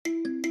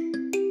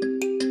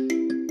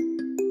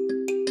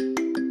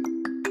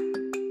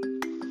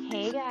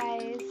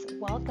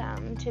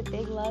to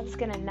Big Love's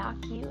Gonna Knock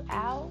You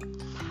Out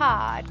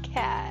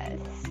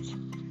podcast.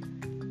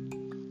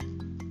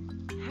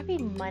 Happy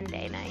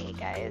Monday night,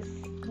 guys.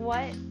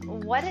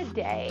 What a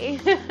day.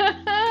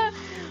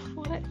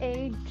 What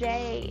a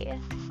day.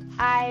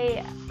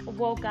 I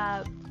woke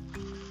up,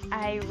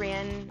 I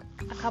ran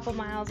a couple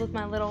miles with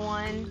my little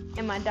one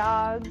and my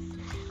dogs.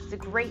 It was a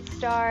great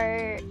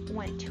start.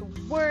 Went to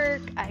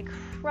work, I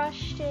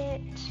crushed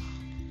it.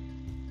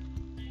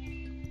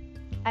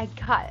 I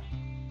got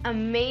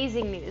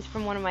amazing news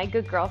from one of my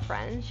good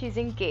girlfriends. She's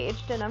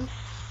engaged and I'm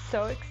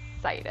so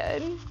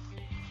excited.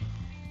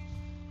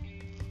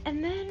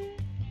 And then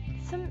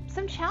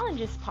some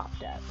challenges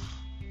popped up.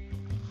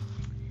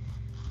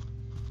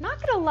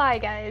 Not gonna lie,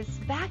 guys,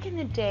 back in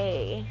the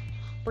day,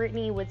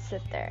 Brittany would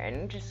sit there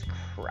and just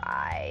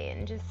cry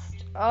and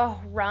just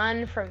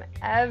run from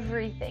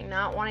everything,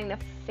 not wanting to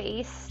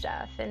face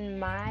stuff. And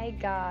my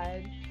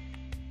God,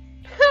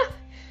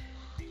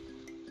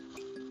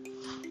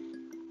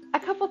 a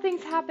couple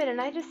things happened,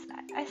 and I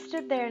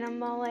stood there and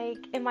I'm all like,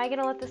 am I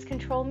gonna let this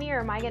control me, or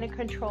am I gonna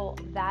control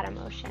that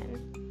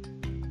emotion?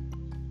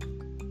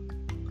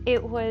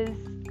 It was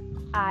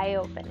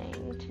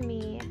eye-opening to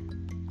me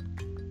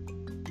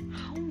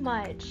how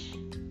much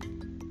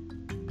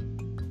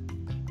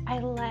I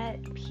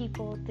let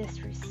people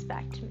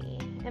disrespect me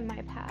in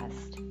my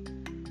past.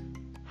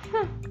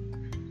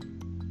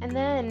 And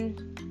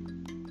then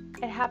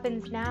it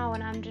happens now,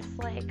 and I'm just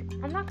like,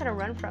 I'm not gonna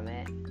run from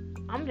it.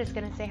 I'm just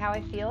gonna say how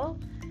I feel,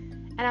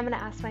 and I'm gonna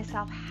ask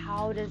myself,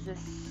 how does this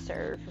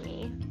serve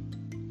me?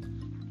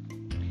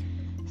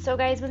 So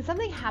guys, when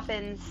something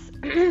happens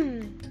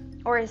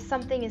or if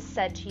something is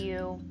said to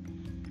you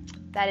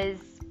that is,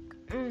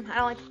 I don't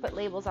like to put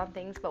labels on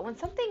things, but when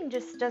something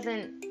just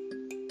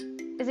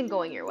isn't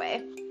going your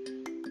way,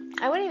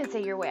 I wouldn't even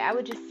say your way, I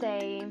would just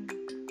say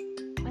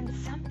when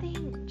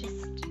something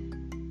just,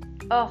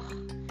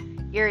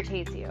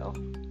 irritates you,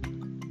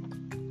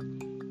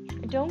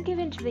 don't give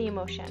in to the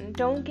emotion,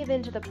 don't give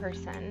in to the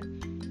person.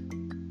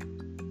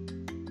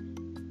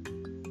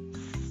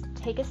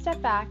 Take a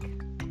step back.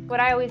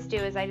 What I always do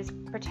is I just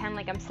pretend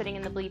like I'm sitting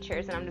in the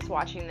bleachers and I'm just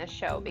watching this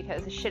show,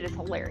 because the shit is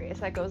hilarious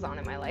that goes on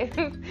in my life.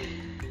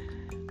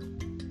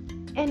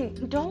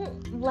 And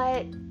don't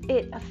let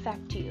it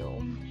affect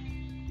you.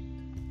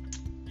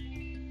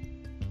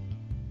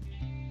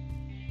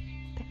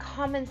 The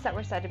comments that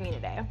were said to me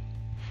today.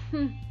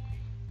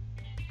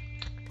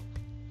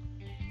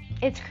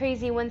 It's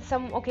crazy when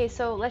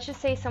so let's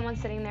just say someone's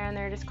sitting there and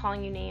they're just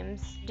calling you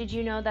names. Did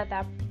you know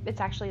that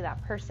it's actually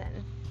that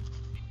person?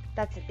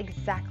 That's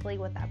exactly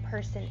what that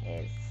person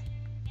is.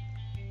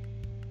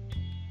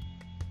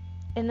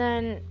 And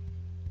then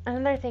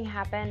another thing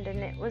happened, and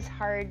it was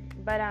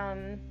hard, but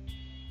I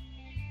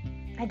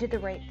did the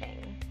right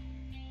thing.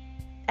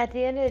 At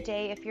the end of the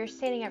day, if you're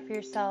standing up for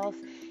yourself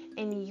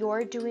and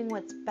you're doing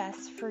what's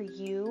best for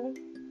you,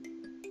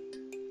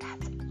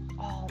 that's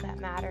all that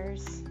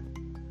matters.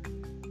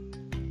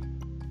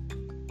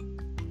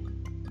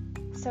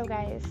 So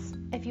guys,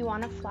 if you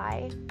want to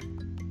fly,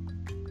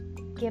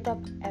 give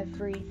up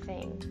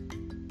everything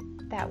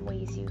that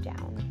weighs you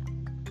down.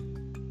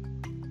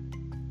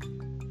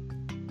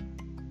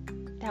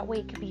 That way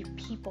it could be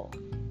people.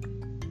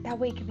 That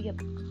way it could be a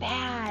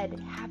bad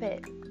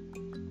habit.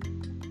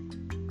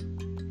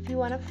 If you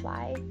want to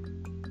fly,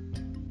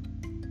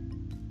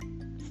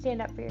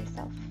 stand up for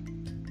yourself.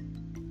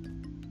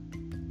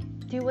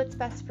 Do what's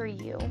best for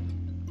you.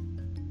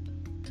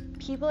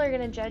 People are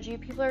going to judge you.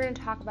 People are going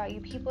to talk about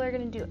you. People are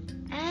going to do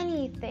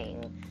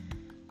anything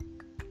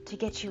to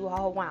get you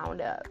all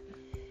wound up.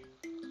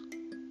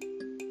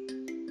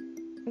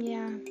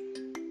 Yeah.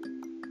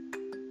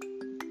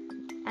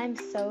 I'm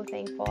so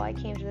thankful I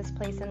came to this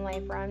place in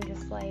life where I'm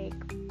just like,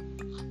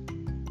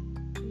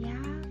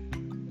 yeah,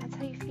 that's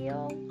how you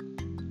feel?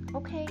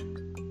 Okay.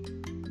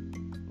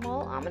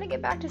 Well, I'm going to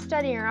get back to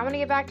studying, or I'm going to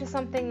get back to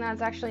something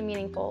that's actually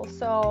meaningful.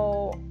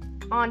 So,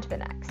 on to the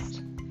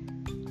next.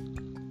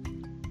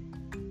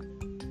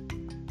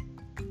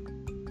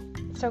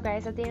 So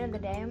guys, at the end of the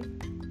day,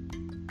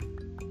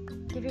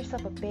 give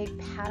yourself a big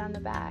pat on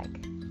the back.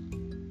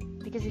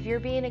 Because if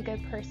you're being a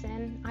good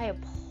person, I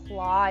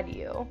applaud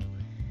you.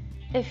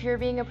 If you're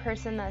being a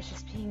person that's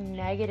just being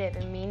negative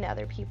and mean to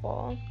other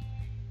people,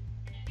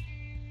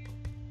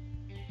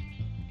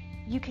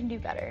 you can do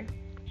better.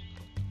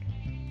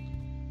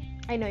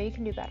 I know you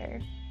can do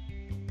better.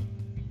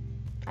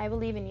 I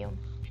believe in you.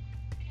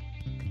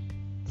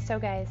 So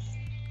guys,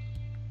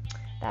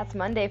 that's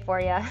Monday for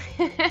you.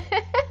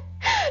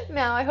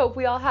 Now I hope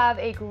we all have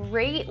a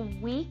great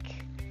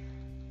week,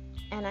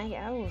 and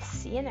I will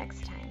see you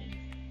next time.